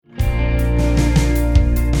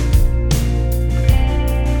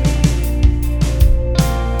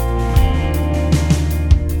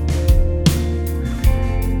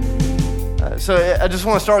So I just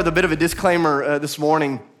want to start with a bit of a disclaimer this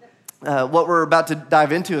morning. What we're about to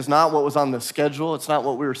dive into is not what was on the schedule. It's not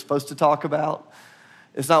what we were supposed to talk about.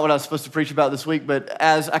 It's not what I was supposed to preach about this week. But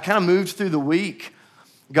as I kind of moved through the week,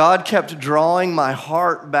 God kept drawing my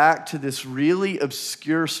heart back to this really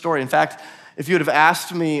obscure story. In fact, if you would have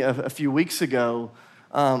asked me a few weeks ago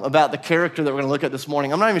about the character that we're going to look at this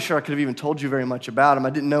morning, I'm not even sure I could have even told you very much about him.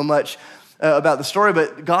 I didn't know much about the story,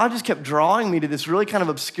 but God just kept drawing me to this really kind of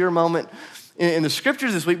obscure moment in the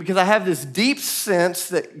scriptures this week because I have this deep sense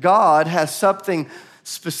that God has something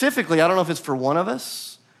specifically, I don't know if it's for one of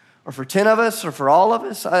us or for 10 of us or for all of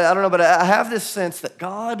us, I don't know, but I have this sense that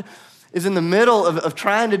God is in the middle of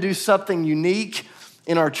trying to do something unique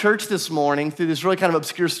in our church this morning through this really kind of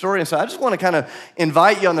obscure story. And so I just want to kind of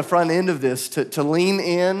invite you on the front end of this to lean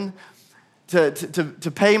in,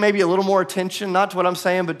 to pay maybe a little more attention, not to what I'm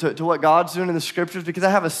saying, but to what God's doing in the scriptures, because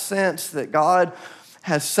I have a sense that God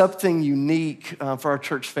has something unique for our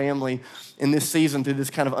church family in this season through this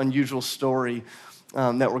kind of unusual story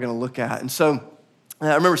that we're going to look at. And so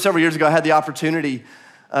I remember several years ago, I had the opportunity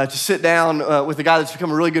to sit down with a guy that's become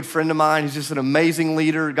a really good friend of mine. He's just an amazing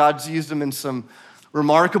leader. God's used him in some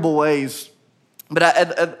remarkable ways. But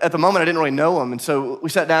at the moment, I didn't really know him. And so we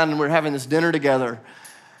sat down and we were having this dinner together.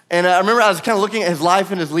 And I remember I was kind of looking at his life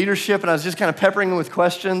and his leadership, and I was just kind of peppering him with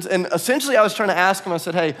questions. And essentially, I was trying to ask him, I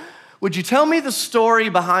said, hey, would you tell me the story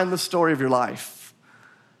behind the story of your life?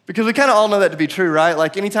 Because we kind of all know that to be true, right?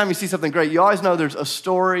 Like anytime you see something great, you always know there's a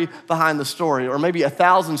story behind the story, or maybe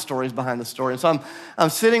 1,000 stories behind the story. And so I'm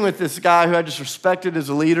sitting with this guy who I just respected as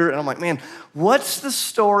a leader, and I'm like, man, what's the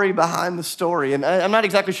story behind the story? And I'm not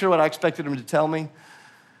exactly sure what I expected him to tell me.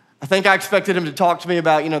 I think I expected him to talk to me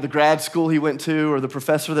about, the grad school he went to, or the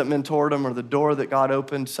professor that mentored him, or the door that God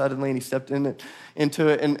opened suddenly and he stepped into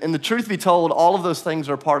it. And the truth be told, all of those things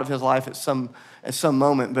are part of his life at some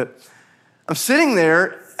moment. But I'm sitting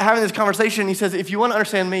there having this conversation, and he says, if you want to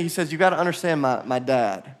understand me, he says, you got to understand my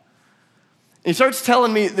dad. And he starts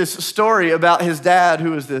telling me this story about his dad,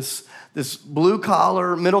 who was this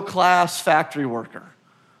blue-collar, middle-class factory worker.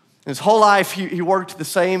 His whole life, he worked the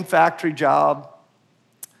same factory job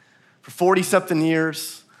for 40-something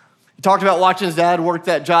years. He talked about watching his dad work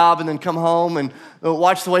that job and then come home and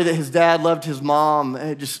watch the way that his dad loved his mom,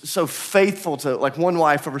 just so faithful to like one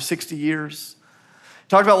wife over 60 years. He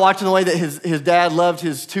talked about watching the way that his dad loved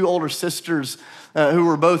his two older sisters who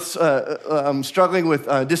were both struggling with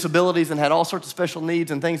disabilities and had all sorts of special needs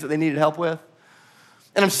and things that they needed help with.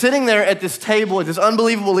 And I'm sitting there at this table with this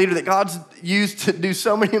unbelievable leader that God's used to do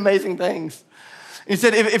so many amazing things. He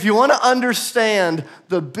said, if you want to understand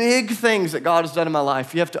the big things that God has done in my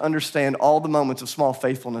life, you have to understand all the moments of small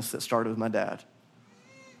faithfulness that started with my dad.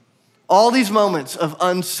 All these moments of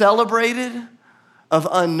uncelebrated, of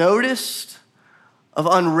unnoticed, of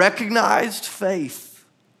unrecognized faith.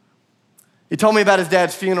 He told me about his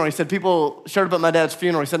dad's funeral. He said, people showed up at my dad's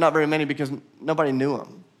funeral. He said, not very many because nobody knew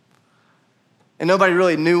him. And nobody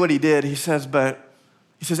really knew what he did. He says,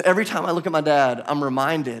 every time I look at my dad, I'm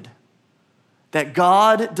reminded that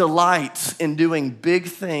God delights in doing big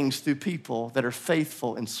things through people that are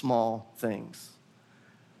faithful in small things.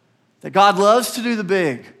 That God loves to do the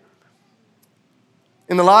big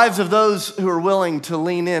in the lives of those who are willing to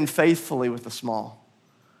lean in faithfully with the small.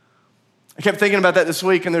 I kept thinking about that this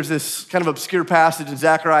week, and there's this kind of obscure passage in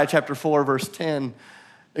Zechariah chapter 4, verse 10.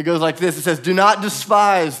 It goes like this. It says, do not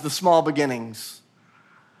despise the small beginnings,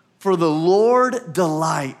 for the Lord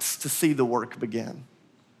delights to see the work begin.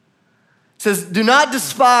 It says, do not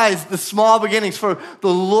despise the small beginnings, for the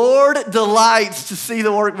Lord delights to see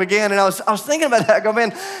the work begin. And I was thinking about that. I go, man,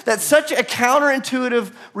 that's such a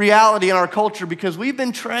counterintuitive reality in our culture because we've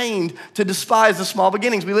been trained to despise the small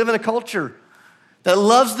beginnings. We live in a culture that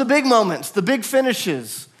loves the big moments, the big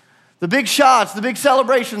finishes, the big shots, the big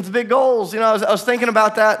celebrations, the big goals. I was thinking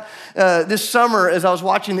about that this summer as I was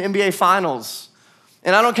watching the NBA Finals.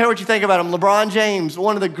 And I don't care what you think about him. LeBron James,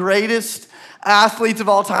 one of the greatest athletes of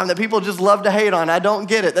all time that people just love to hate on. I don't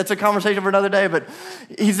get it. That's a conversation for another day. But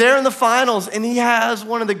he's there in the finals, and he has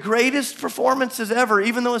one of the greatest performances ever,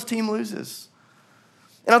 even though his team loses.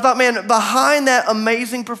 And I thought, man, behind that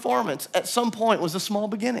amazing performance at some point was a small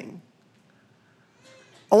beginning.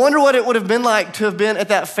 I wonder what it would have been like to have been at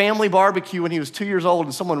that family barbecue when he was 2 years old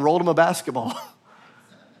and someone rolled him a basketball.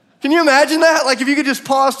 Can you imagine that? Like if you could just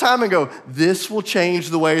pause time and go, this will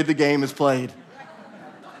change the way the game is played.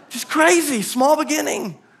 Just crazy, small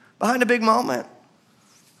beginning behind a big moment.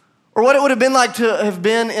 Or what it would have been like to have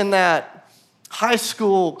been in that high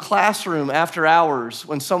school classroom after hours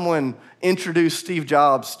when someone introduced Steve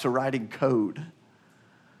Jobs to writing code.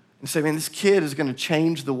 And say, man, this kid is going to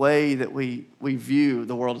change the way that we view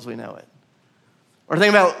the world as we know it. Or think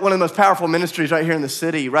about one of the most powerful ministries right here in the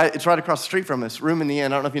city, right? It's right across the street from us, Room in the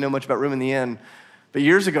Inn. I don't know if you know much about Room in the Inn, but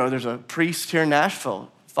years ago, there's a priest here in Nashville,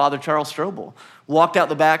 Father Charles Strobel, walked out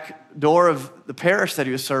the back door of the parish that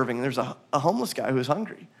he was serving, and there's a homeless guy who was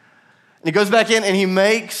hungry. And he goes back in and he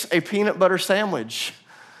makes a peanut butter sandwich.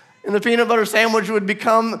 And the peanut butter sandwich would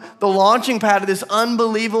become the launching pad of this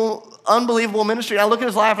unbelievable ministry. And I look at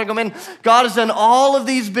his life and I go, man, God has done all of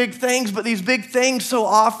these big things, but these big things so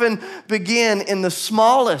often begin in the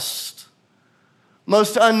smallest,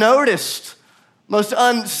 most unnoticed, most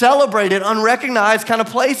uncelebrated, unrecognized kind of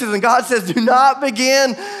places. And God says, do not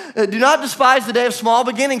despise the day of small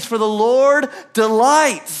beginnings, for the Lord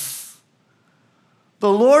delights.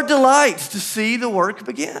 The Lord delights to see the work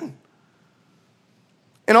begin.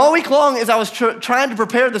 And all week long, as I was trying to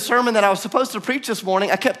prepare the sermon that I was supposed to preach this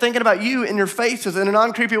morning, I kept thinking about you and your faces in a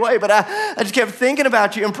non-creepy way, but I just kept thinking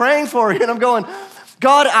about you and praying for you. And I'm going,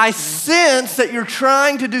 God, I sense that you're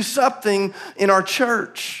trying to do something in our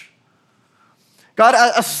church. God,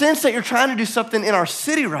 I sense that you're trying to do something in our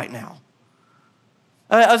city right now.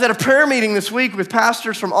 I was at a prayer meeting this week with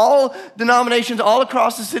pastors from all denominations all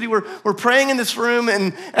across the city. We're praying in this room,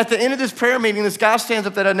 and at the end of this prayer meeting, this guy stands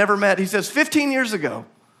up that I never met. He says, 15 years ago,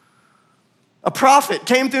 a prophet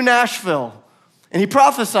came through Nashville, and he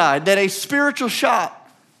prophesied that a spiritual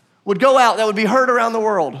shot would go out that would be heard around the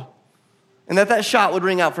world, and that shot would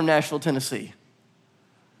ring out from Nashville, Tennessee.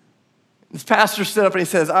 This pastor stood up and he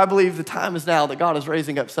says, I believe the time is now that God is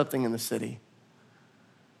raising up something in the city.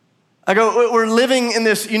 I go, we're living in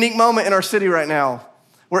this unique moment in our city right now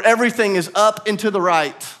where everything is up and to the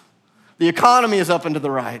right. The economy is up and to the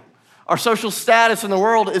right. Our social status in the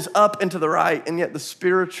world is up and to the right, and yet the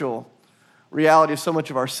spiritual reality of so much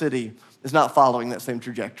of our city is not following that same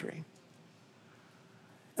trajectory.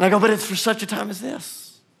 And I go, but it's for such a time as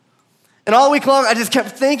this. And all week long, I just kept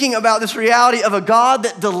thinking about this reality of a God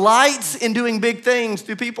that delights in doing big things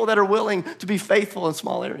through people that are willing to be faithful in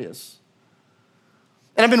small areas.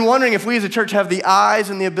 And I've been wondering if we as a church have the eyes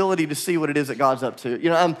and the ability to see what it is that God's up to. You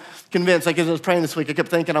know, I'm convinced, like as I was praying this week, I kept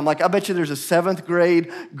thinking, I'm like, I bet you there's a 7th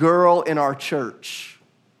grade girl in our church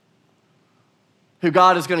who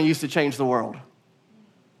God is going to use to change the world.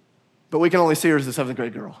 But we can only see her as a 7th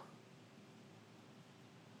grade girl.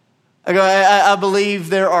 I believe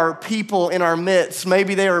there are people in our midst,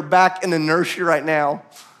 maybe they are back in the nursery right now,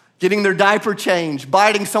 getting their diaper changed,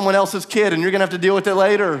 biting someone else's kid, and you're gonna have to deal with it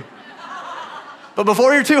later. But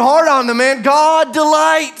before you're too hard on them, man, God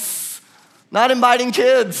delights, not in biting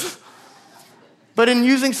kids, but in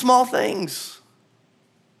using small things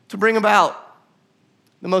to bring about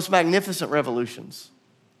the most magnificent revolutions.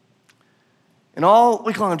 And all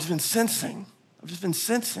week long, I've just been sensing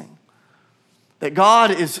that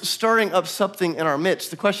God is stirring up something in our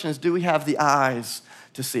midst. The question is, do we have the eyes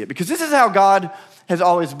to see it? Because this is how God has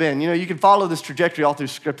always been. You know, you can follow this trajectory all through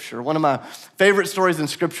Scripture. One of my favorite stories in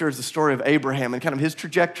Scripture is the story of Abraham and kind of his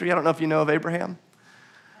trajectory. I don't know if you know of Abraham.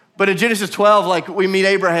 But in Genesis 12, like we meet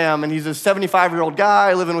Abraham, and he's a 75-year-old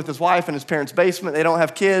guy living with his wife in his parents' basement. They don't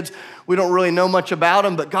have kids. We don't really know much about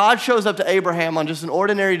him. But God shows up to Abraham on just an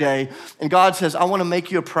ordinary day, and God says, I want to make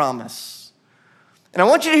you a promise. And I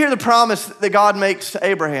want you to hear the promise that God makes to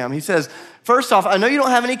Abraham. He says, first off, I know you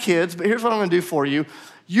don't have any kids, but here's what I'm going to do for you.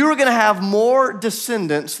 You're going to have more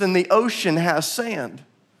descendants than the ocean has sand.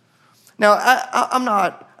 Now, I'm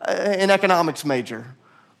not an economics major,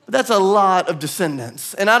 but that's a lot of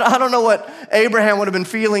descendants. And I don't know what Abraham would have been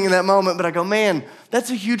feeling in that moment, but I go, man, that's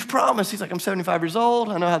a huge promise. He's like, I'm 75 years old.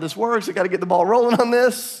 I know how this works. I got to get the ball rolling on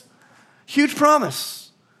this. Huge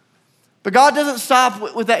promise. But God doesn't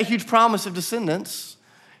stop with that huge promise of descendants.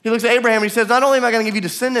 He looks at Abraham and he says, not only am I going to give you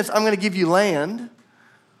descendants, I'm going to give you land.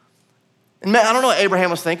 And I don't know what Abraham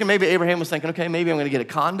was thinking. Maybe Abraham was thinking, okay, maybe I'm going to get a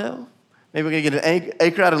condo. Maybe I'm going to get an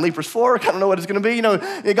acre out in Leapers Fork. I don't know what it's going to be. You know,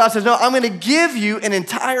 God says, no, I'm going to give you an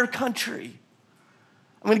entire country.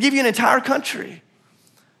 I'm going to give you an entire country.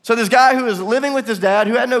 So this guy who was living with his dad,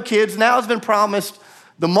 who had no kids, now has been promised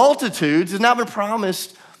the multitudes, has now been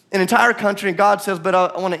promised an entire country, and God says, but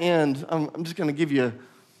I want to end. I'm just going to give you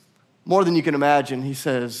more than you can imagine. He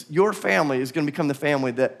says, your family is going to become the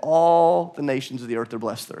family that all the nations of the earth are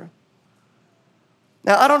blessed through.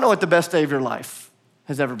 Now, I don't know what the best day of your life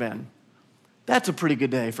has ever been. That's a pretty good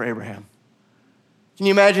day for Abraham. Can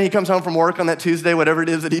you imagine he comes home from work on that Tuesday, whatever it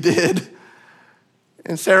is that he did,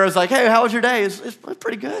 and Sarah's like, hey, how was your day? It's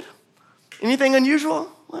pretty good. Anything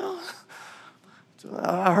unusual? Well,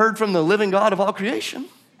 I heard from the living God of all creation.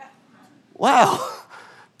 Wow,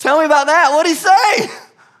 tell me about that. What'd he say?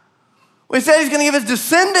 Well, he said he's gonna give us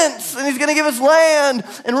descendants and he's gonna give us land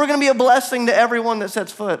and we're gonna be a blessing to everyone that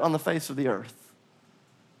sets foot on the face of the earth.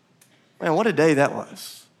 Man, what a day that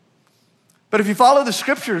was. But if you follow the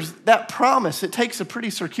scriptures, that promise, it takes a pretty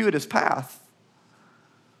circuitous path.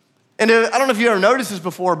 And I don't know if you ever noticed this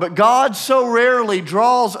before, but God so rarely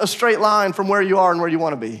draws a straight line from where you are and where you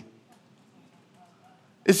want to be.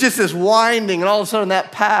 It's just this winding, and all of a sudden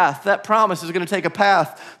that path, that promise is going to take a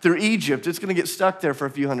path through Egypt. It's going to get stuck there for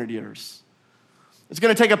a few hundred years. It's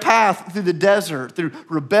going to take a path through the desert, through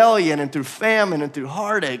rebellion and through famine and through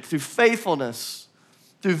heartache, through faithfulness,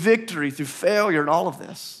 through victory, through failure, and all of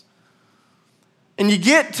this. And you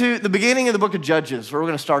get to the beginning of the book of Judges, where we're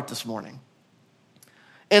going to start this morning.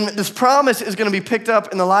 And this promise is going to be picked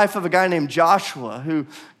up in the life of a guy named Joshua, who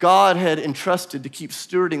God had entrusted to keep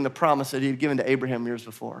stewarding the promise that he had given to Abraham years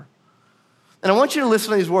before. And I want you to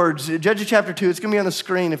listen to these words. Judges chapter 2, it's going to be on the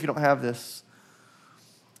screen if you don't have this.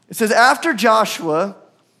 It says, after Joshua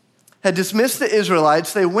had dismissed the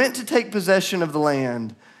Israelites, they went to take possession of the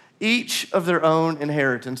land, each of their own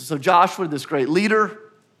inheritance. So Joshua, this great leader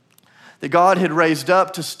that God had raised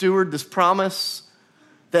up to steward this promise,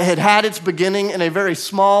 that had its beginning in a very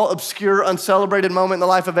small, obscure, uncelebrated moment in the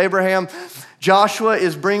life of Abraham. Joshua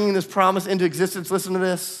is bringing this promise into existence. Listen to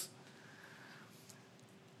this.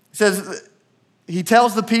 It says, he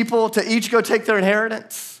tells the people to each go take their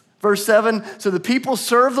inheritance. Verse 7, so the people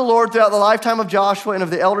served the Lord throughout the lifetime of Joshua and of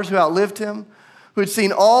the elders who outlived him, who had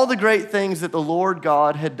seen all the great things that the Lord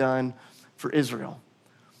God had done for Israel.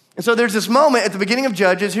 And so there's this moment at the beginning of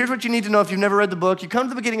Judges. Here's what you need to know if you've never read the book. You come to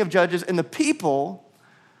the beginning of Judges, and the people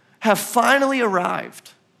have finally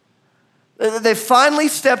arrived. They've finally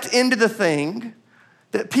stepped into the thing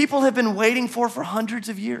that people have been waiting for hundreds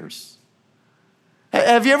of years.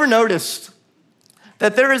 Have you ever noticed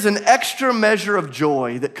that there is an extra measure of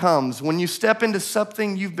joy that comes when you step into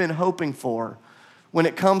something you've been hoping for when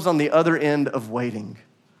it comes on the other end of waiting?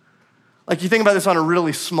 Like you think about this on a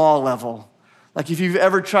really small level. Like if you've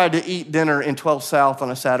ever tried to eat dinner in 12 South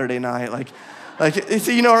on a Saturday night, like,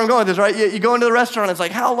 see, you know where I'm going with this, right? You go into the restaurant, it's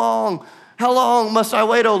like, how long must I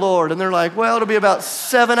wait, oh Lord? And they're like, well, it'll be about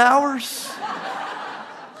 7 hours.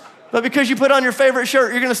 But because you put on your favorite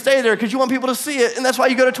shirt, you're gonna stay there because you want people to see it, and that's why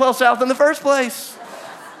you go to 12 South in the first place.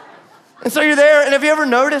 And so you're there, and have you ever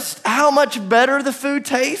noticed how much better the food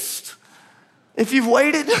tastes if you've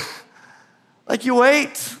waited? Like you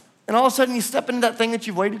wait, and all of a sudden you step into that thing that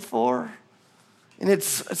you've waited for, and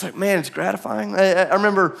it's like, man, it's gratifying. I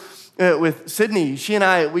remember with Sydney, she and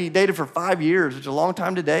I, we dated for 5 years, which is a long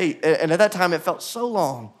time to date. And at that time, it felt so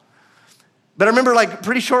long. But I remember like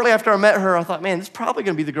pretty shortly after I met her, I thought, man, this is probably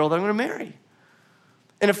gonna be the girl that I'm gonna marry.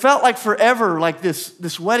 And it felt like forever, like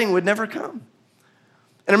this wedding would never come.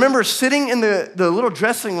 And I remember sitting in the little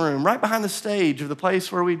dressing room right behind the stage of the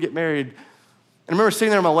place where we'd get married. And I remember sitting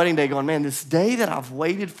there on my wedding day going, man, this day that I've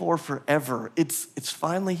waited for forever, it's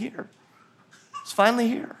finally here. It's finally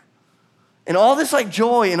here. And all this like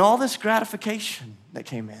joy and all this gratification that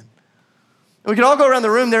came in. And we could all go around the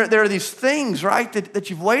room. There are these things, right, that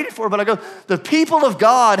you've waited for. But I go, the people of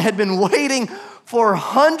God had been waiting for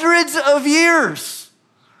hundreds of years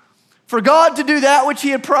for God to do that which he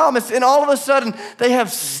had promised. And all of a sudden, they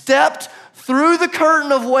have stepped through the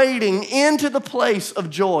curtain of waiting into the place of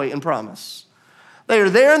joy and promise. They are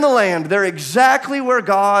there in the land. They're exactly where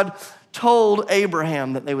God told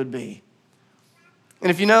Abraham that they would be. And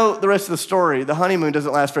if you know the rest of the story, the honeymoon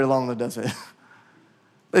doesn't last very long, though, does it?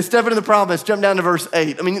 They step into the promise, jump down to verse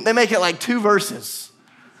 8. I mean, they make it like 2 verses.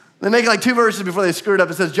 They make it like 2 verses before they screw it up.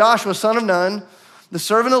 It says, Joshua, son of Nun, the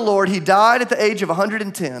servant of the Lord, he died at the age of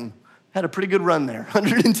 110. Had a pretty good run there,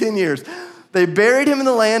 110 years. They buried him in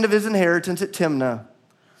the land of his inheritance at Timnah,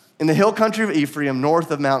 in the hill country of Ephraim, north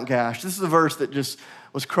of Mount Gash. This is a verse that just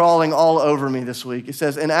was crawling all over me this week. It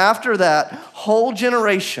says, and after that whole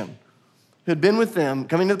generation who had been with them,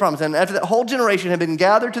 coming to the promised land, after that whole generation had been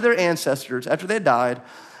gathered to their ancestors, after they had died,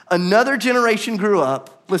 another generation grew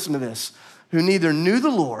up, listen to this, who neither knew the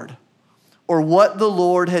Lord or what the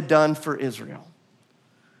Lord had done for Israel.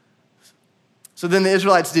 So then the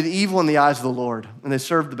Israelites did evil in the eyes of the Lord, and they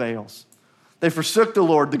served the Baals. They forsook the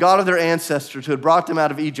Lord, the God of their ancestors who had brought them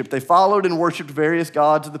out of Egypt. They followed and worshiped various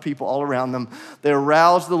gods of the people all around them. They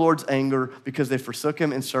aroused the Lord's anger because they forsook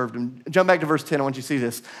him and served him. Jump back to verse 10. I want you to see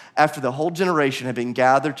this. After the whole generation had been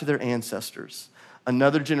gathered to their ancestors,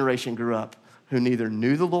 another generation grew up who neither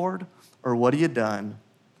knew the Lord or what he had done.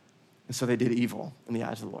 And so they did evil in the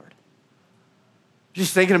eyes of the Lord.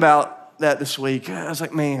 Just thinking about that this week, I was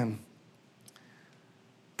like, man,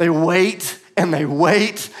 they wait and they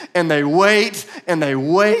wait and they wait and they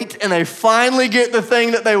wait and they finally get the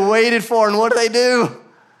thing that they waited for. And what do?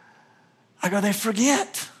 I go, they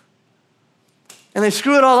forget. And they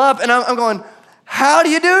screw it all up. And I'm going, how do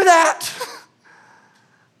you do that?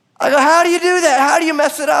 I go, how do you do that? How do you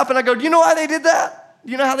mess it up? And I go, do you know why they did that?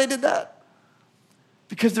 Do you know how they did that?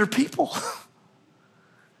 Because they're people.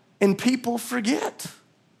 And people forget.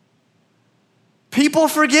 People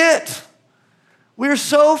forget. We're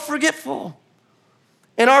so forgetful.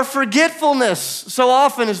 And our forgetfulness so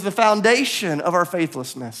often is the foundation of our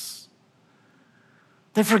faithlessness.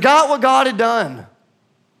 They forgot what God had done.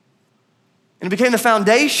 And it became the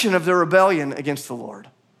foundation of their rebellion against the Lord.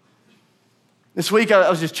 This week, I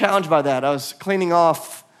was just challenged by that. I was cleaning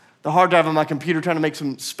off the hard drive on my computer, trying to make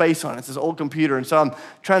some space on it. It's this old computer. And so I'm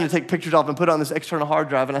trying to take pictures off and put it on this external hard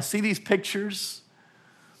drive. And I see these pictures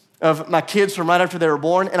of my kids from right after they were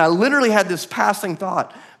born. And I literally had this passing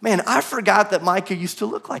thought, man, I forgot that Micah used to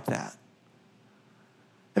look like that.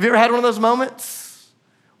 Have you ever had one of those moments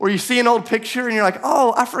where you see an old picture and you're like,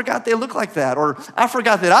 oh, I forgot they look like that. Or I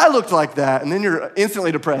forgot that I looked like that. And then you're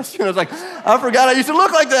instantly depressed. It's like, I forgot I used to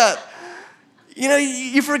look like that.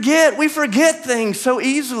 You forget. We forget things so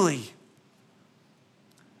easily.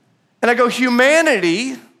 And I go,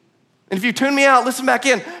 humanity, and if you tune me out, listen back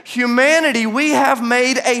in. Humanity, we have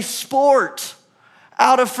made a sport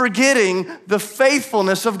out of forgetting the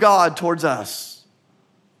faithfulness of God towards us.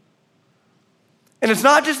 And it's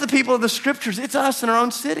not just the people of the scriptures, it's us in our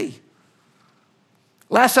own city.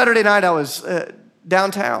 Last Saturday night, I was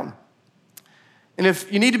downtown. And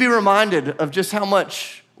if you need to be reminded of just how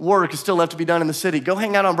much work is still left to be done in the city, go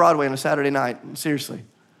hang out on Broadway on a Saturday night, seriously.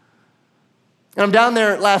 And I'm down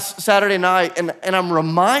there last Saturday night, and I'm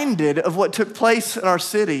reminded of what took place in our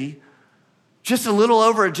city just a little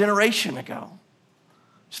over a generation ago.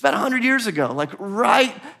 Just about 100 years ago, like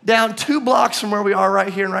right down 2 blocks from where we are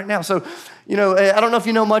right here and right now. So, I don't know if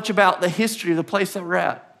you know much about the history of the place that we're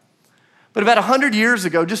at. But about 100 years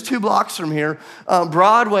ago, just 2 blocks from here,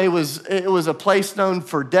 Broadway was a place known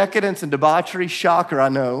for decadence and debauchery. Shocker, I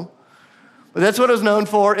know. But that's what it was known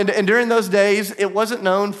for. And during those days, it wasn't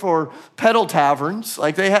known for pedal taverns.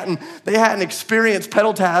 Like they hadn't experienced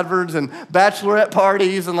pedal taverns and bachelorette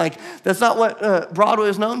parties. And that's not what Broadway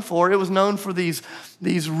was known for. It was known for these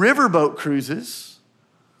riverboat cruises.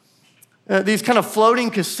 These kind of floating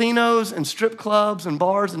casinos and strip clubs and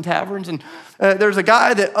bars and taverns. And there's a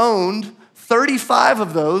guy that owned 35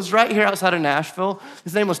 of those right here outside of Nashville.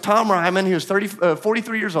 His name was Tom Ryman. He was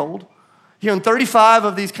 43 years old. He owned 35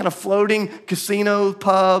 of these kind of floating casino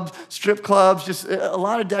pubs, strip clubs, just a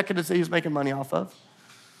lot of decadence that he was making money off of.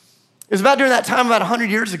 It was about during that time, about 100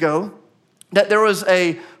 years ago, that there was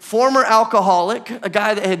a former alcoholic, a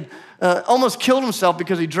guy that had almost killed himself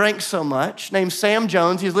because he drank so much, named Sam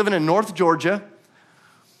Jones. He was living in North Georgia.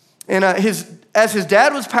 And as his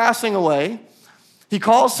dad was passing away, he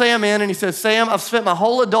calls Sam in and he says, Sam, I've spent my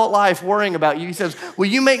whole adult life worrying about you. He says, will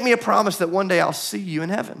you make me a promise that one day I'll see you in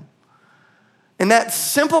heaven? And that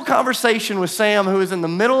simple conversation with Sam, who is in the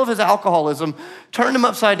middle of his alcoholism, turned him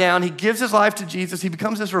upside down. He gives his life to Jesus. He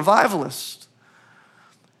becomes this revivalist.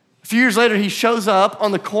 A few years later, he shows up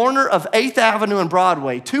on the corner of 8th Avenue and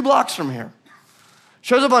Broadway, 2 blocks from here.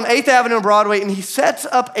 Shows up on 8th Avenue and Broadway, and he sets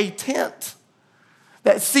up a tent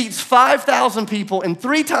that seats 5,000 people, and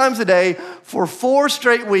 3 times a day for 4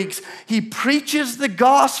 straight weeks, he preaches the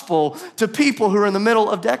gospel to people who are in the middle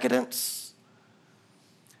of decadence.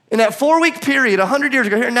 In that 4-week period, 100 years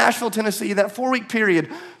ago, here in Nashville, Tennessee, that 4-week period,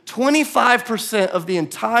 25% of the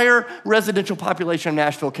entire residential population of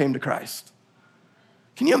Nashville came to Christ.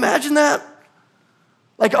 Can you imagine that?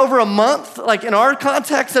 Like over a month, like in our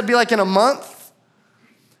context, that'd be like in a month,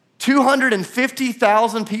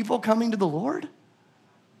 250,000 people coming to the Lord?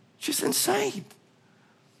 Just insane.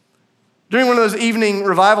 During one of those evening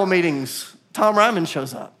revival meetings, Tom Ryman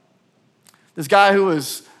shows up. This guy who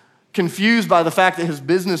was confused by the fact that his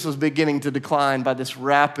business was beginning to decline by this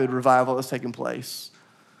rapid revival that was taking place.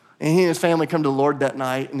 And he and his family come to the Lord that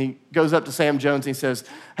night, and he goes up to Sam Jones and he says,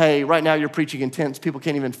 hey, right now you're preaching in tents. People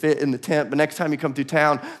can't even fit in the tent, but next time you come through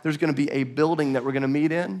town, there's gonna be a building that we're gonna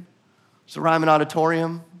meet in. It's the Ryman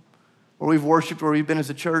Auditorium, where we've worshiped, where we've been as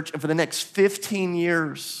a church. And for the next 15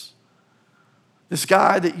 years, this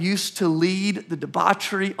guy that used to lead the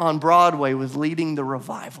debauchery on Broadway was leading the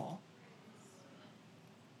revival.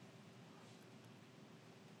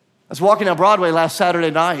 I was walking down Broadway last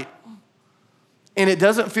Saturday night, and it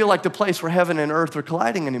doesn't feel like the place where heaven and earth are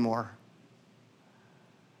colliding anymore.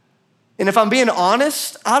 And if I'm being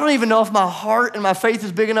honest, I don't even know if my heart and my faith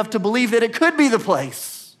is big enough to believe that it could be the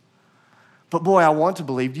place. But boy, I want to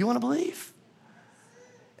believe. Do you want to believe?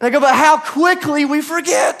 And I go, but how quickly we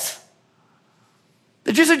forget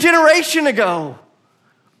that just a generation ago,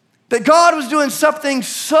 that God was doing something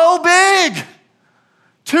so big,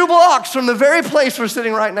 2 blocks from the very place we're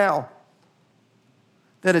sitting right now,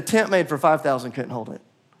 that a tent made for 5,000 couldn't hold it.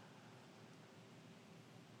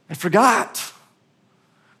 They forgot.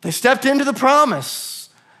 They stepped into the promise,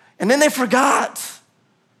 and then they forgot.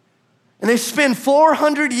 And they spend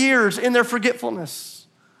 400 years in their forgetfulness.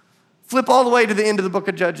 Flip all the way to the end of the book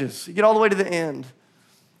of Judges. You get all the way to the end,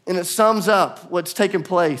 and it sums up what's taken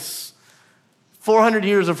place. 400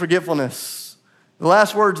 years of forgetfulness. The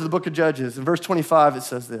last words of the book of Judges. In verse 25, it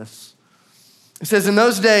says this. It says, in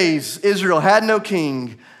those days, Israel had no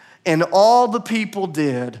king, and all the people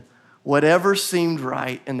did whatever seemed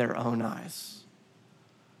right in their own eyes.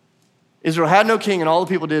 Israel had no king, and all the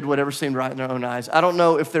people did whatever seemed right in their own eyes. I don't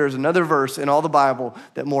know if there's another verse in all the Bible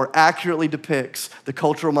that more accurately depicts the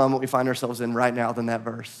cultural moment we find ourselves in right now than that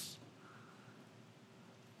verse.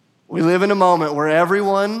 We live in a moment where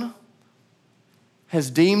everyone has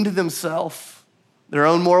deemed themselves their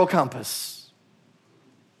own moral compass.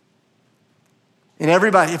 And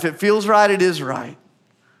everybody, if it feels right, it is right.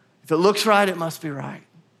 If it looks right, it must be right.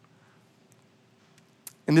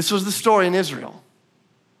 And this was the story in Israel.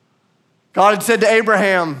 God had said to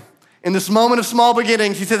Abraham, in this moment of small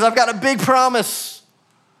beginnings, he says, I've got a big promise,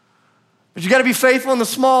 but you got to be faithful in the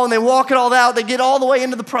small. And they walk it all out. They get all the way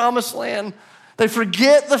into the promised land. They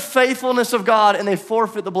forget the faithfulness of God, and they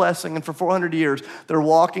forfeit the blessing. And for 400 years, they're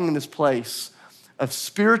walking in this place of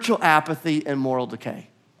spiritual apathy and moral decay.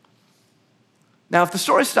 Now, if the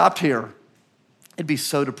story stopped here, it'd be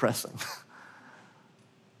so depressing.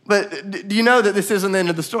 But do you know that this isn't the end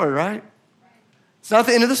of the story, right? It's not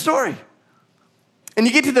the end of the story. And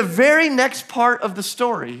you get to the very next part of the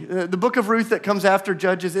story. The book of Ruth that comes after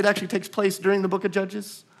Judges, it actually takes place during the book of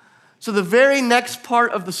Judges. So the very next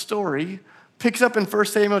part of the story picks up in 1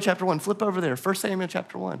 Samuel chapter 1. Flip over there, 1 Samuel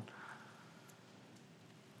chapter 1.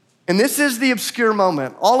 And this is the obscure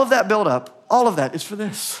moment. All of that buildup, all of that is for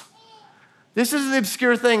this. This is the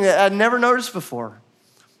obscure thing that I'd never noticed before.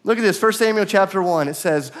 Look at this, 1 Samuel chapter 1. It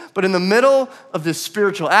says, but in the middle of this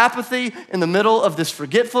spiritual apathy, in the middle of this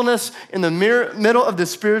forgetfulness, in the middle of this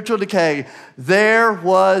spiritual decay, there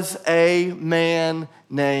was a man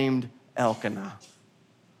named Elkanah.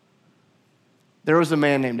 There was a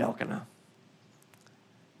man named Elkanah.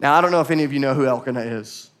 Now, I don't know if any of you know who Elkanah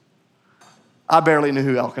is. I barely knew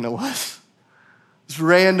who Elkanah was. This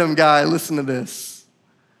random guy, listen to this.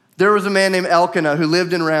 There was a man named Elkanah who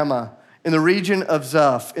lived in Ramah, in the region of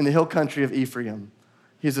Zuph, in the hill country of Ephraim.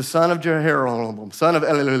 He's the son of Jehoram, son of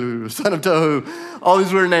Elilu, son of Tohu, all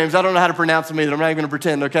these weird names. I don't know how to pronounce them either. I'm not even going to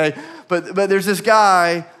pretend, okay? But there's this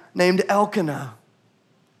guy named Elkanah.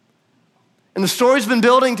 And the story's been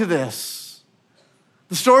building to this.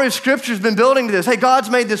 The story of Scripture has been building to this. Hey, God's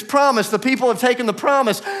made this promise. The people have taken the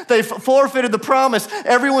promise. They've forfeited the promise.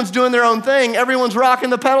 Everyone's doing their own thing. Everyone's rocking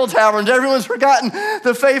the pedal taverns. Everyone's forgotten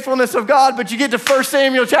the faithfulness of God. But you get to 1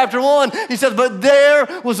 Samuel chapter 1. He says, but there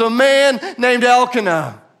was a man named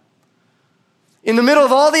Elkanah. In the middle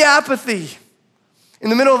of all the apathy, in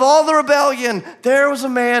the middle of all the rebellion, there was a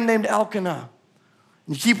man named Elkanah.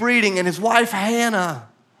 And you keep reading, and his wife Hannah.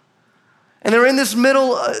 And they're in the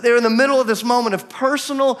middle of this moment of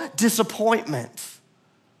personal disappointment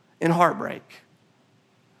and heartbreak.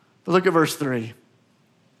 But look at verse 3.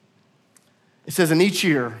 It says, and each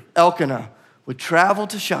year, Elkanah would travel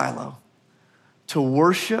to Shiloh to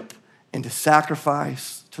worship and to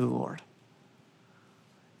sacrifice to the Lord.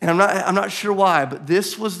 And I'm not sure why, but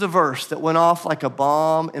this was the verse that went off like a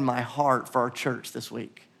bomb in my heart for our church this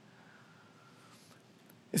week.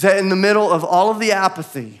 Is that in the middle of all of the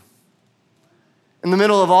apathy, in the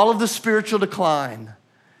middle of all of the spiritual decline,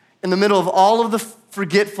 in the middle of all of the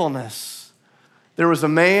forgetfulness, there was a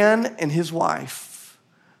man and his wife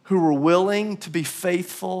who were willing to be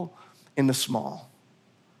faithful in the small.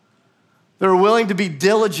 They were willing to be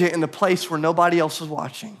diligent in the place where nobody else was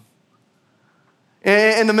watching.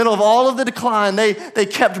 In the middle of all of the decline, they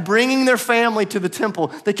kept bringing their family to the temple.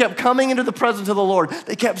 They kept coming into the presence of the Lord.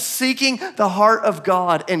 They kept seeking the heart of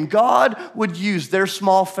God. And God would use their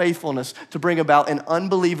small faithfulness to bring about an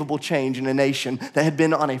unbelievable change in a nation that had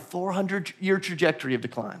been on a 400-year trajectory of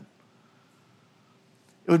decline.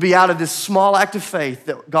 It would be out of this small act of faith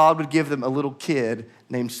that God would give them a little kid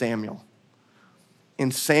named Samuel.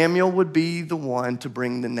 And Samuel would be the one to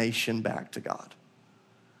bring the nation back to God.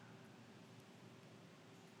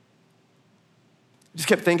 I just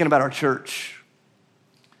kept thinking about our church.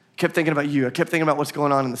 I kept thinking about you. I kept thinking about what's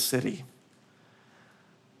going on in the city.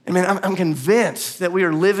 And man, I'm convinced that we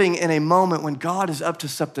are living in a moment when God is up to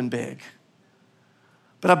something big.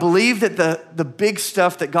 But I believe that the big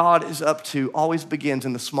stuff that God is up to always begins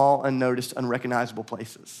in the small, unnoticed, unrecognizable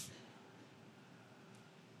places.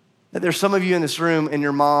 That there's some of you in this room and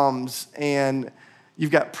your moms, and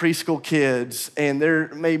you've got preschool kids, and there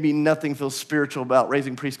may be nothing feels spiritual about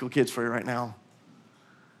raising preschool kids for you right now.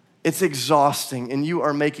 It's exhausting, and you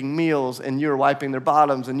are making meals, and you're wiping their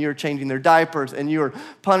bottoms, and you're changing their diapers, and you're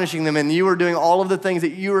punishing them, and you are doing all of the things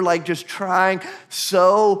that you are like just trying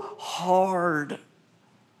so hard.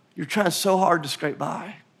 You're trying so hard to scrape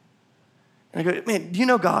by. And I go, man, do you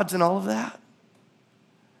know God's in all of that?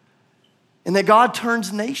 And that God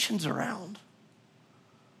turns nations around.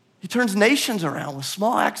 He turns nations around with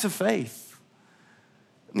small acts of faith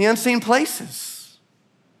in the unseen places.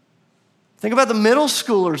 Think about the middle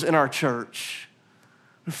schoolers in our church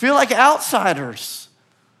who feel like outsiders,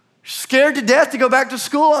 scared to death to go back to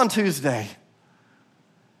school on Tuesday.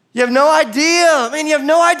 You have no idea. You have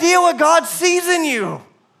no idea what God sees in you.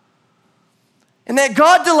 And that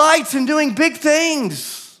God delights in doing big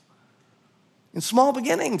things in small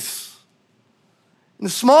beginnings, in the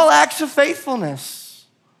small acts of faithfulness.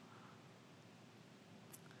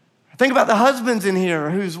 Think about the husbands in here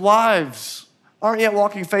whose wives aren't yet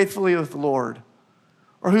walking faithfully with the Lord,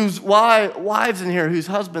 or whose wives in here whose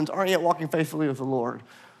husbands aren't yet walking faithfully with the Lord.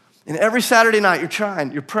 And every Saturday night, you're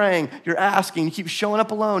trying, you're praying, you're asking, you keep showing up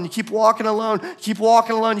alone, you keep walking alone, you keep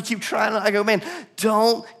walking alone, you keep trying. I go, man,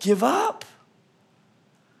 don't give up.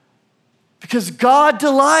 Because God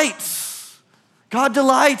delights. God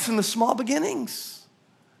delights in the small beginnings.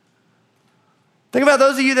 Think about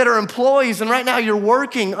those of you that are employees, and right now you're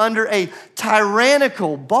working under a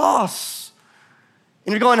tyrannical boss.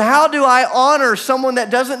 And you're going, how do I honor someone that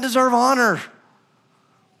doesn't deserve honor?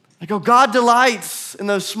 I go, God delights in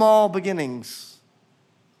those small beginnings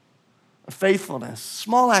of faithfulness,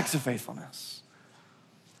 small acts of faithfulness.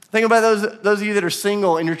 Think about those of you that are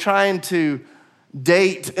single and you're trying to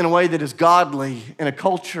date in a way that is godly in a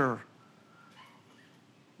culture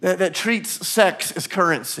that treats sex as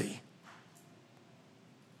currency.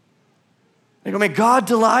 I go, man, God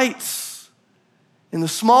delights in the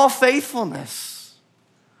small faithfulness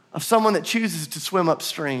of someone that chooses to swim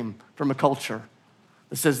upstream from a culture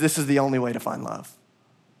that says this is the only way to find love.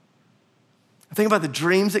 I think about the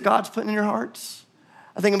dreams that God's putting in your hearts.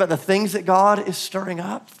 I think about the things that God is stirring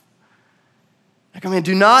up. Like,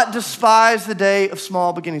 do not despise the day of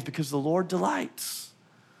small beginnings because the Lord delights.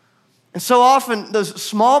 And so often those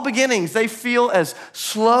small beginnings, they feel as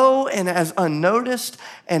slow and as unnoticed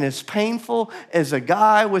and as painful as a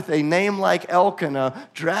guy with a name like Elkanah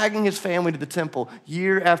dragging his family to the temple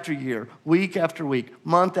year after year, week after week,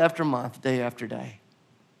 month after month, day after day.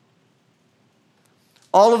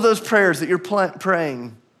 All of those prayers that you're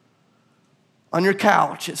praying on your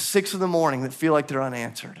couch at 6 a.m. that feel like they're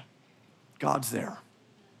unanswered, God's there.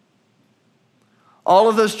 All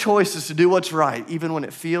of those choices to do what's right, even when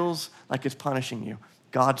it feels like it's punishing you,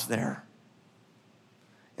 God's there.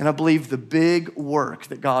 And I believe the big work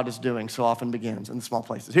that God is doing so often begins in the small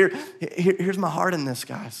places. Here's my heart in this,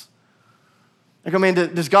 guys. Like,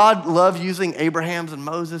 does God love using Abraham's and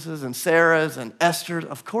Moses's and Sarah's and Esther's?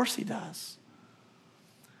 Of course he does.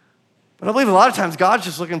 But I believe a lot of times God's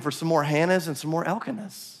just looking for some more Hannahs and some more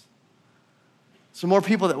Elkanahs. Some more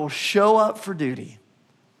people that will show up for duty,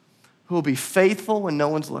 who will be faithful when no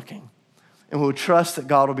one's looking, and who will trust that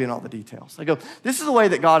God will be in all the details. I go, this is the way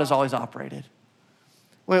that God has always operated.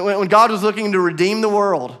 When God was looking to redeem the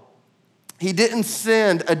world, he didn't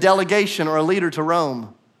send a delegation or a leader to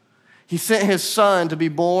Rome. He sent his son to be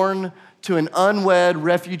born to an unwed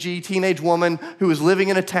refugee teenage woman who was living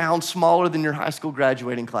in a town smaller than your high school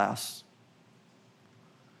graduating class.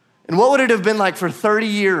 And what would it have been like for 30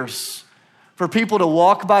 years for people to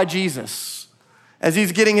walk by Jesus as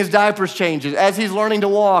he's getting his diapers changed, as he's learning to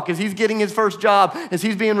walk, as he's getting his first job, as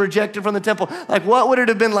he's being rejected from the temple? Like, what would it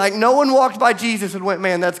have been like? No one walked by Jesus and went,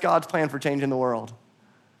 man, that's God's plan for changing the world.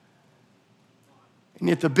 And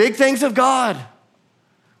yet the big things of God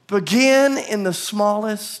begin in the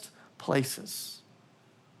smallest places.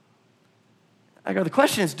 I go, the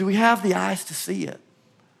question is, do we have the eyes to see it?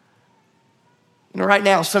 Right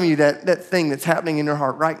now, some of you, that thing that's happening in your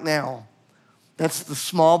heart right now, that's the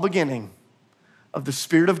small beginning of the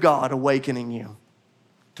Spirit of God awakening you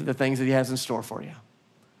to the things that he has in store for you.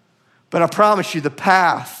 But I promise you, the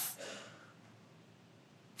path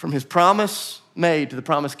from his promise made to the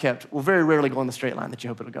promise kept will very rarely go in the straight line that you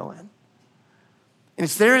hope it'll go in. And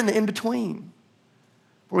it's there in the in-between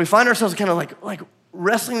where we find ourselves kind of like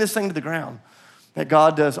wrestling this thing to the ground, that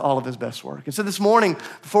God does all of his best work. And so this morning,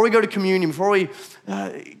 before we go to communion, before we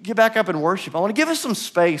get back up and worship, I want to give us some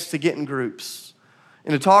space to get in groups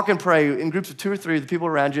and to talk and pray in groups of 2 or 3 of the people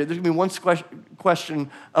around you. There's going to be one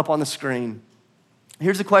question up on the screen.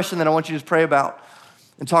 Here's a question that I want you to pray about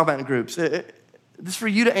and talk about in groups. This is for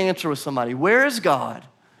you to answer with somebody. Where is God?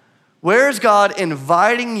 Where is God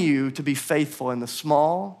inviting you to be faithful in the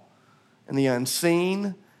small and the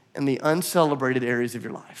unseen and the uncelebrated areas of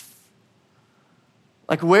your life?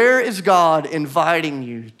 Like, where is God inviting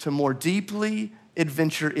you to more deeply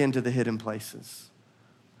adventure into the hidden places?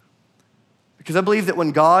 Because I believe that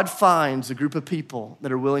when God finds a group of people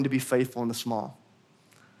that are willing to be faithful in the small,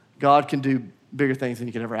 God can do bigger things than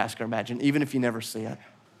you could ever ask or imagine, even if you never see it.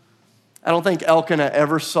 I don't think Elkanah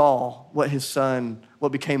ever saw what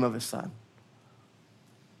became of his son.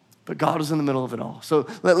 But God was in the middle of it all. So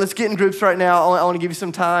let's get in groups right now. I want to give you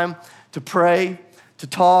some time to pray, to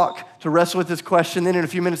talk, to wrestle with this question. Then in a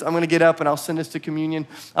few minutes, I'm going to get up and I'll send us to communion.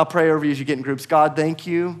 I'll pray over you as you get in groups. God, thank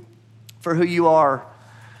you for who you are.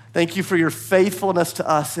 Thank you for your faithfulness to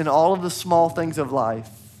us in all of the small things of life.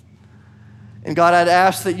 And God, I'd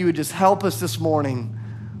ask that you would just help us this morning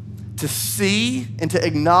to see and to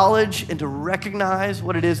acknowledge and to recognize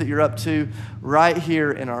what it is that you're up to right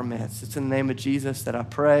here in our midst. It's in the name of Jesus that I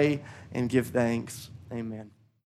pray and give thanks. Amen.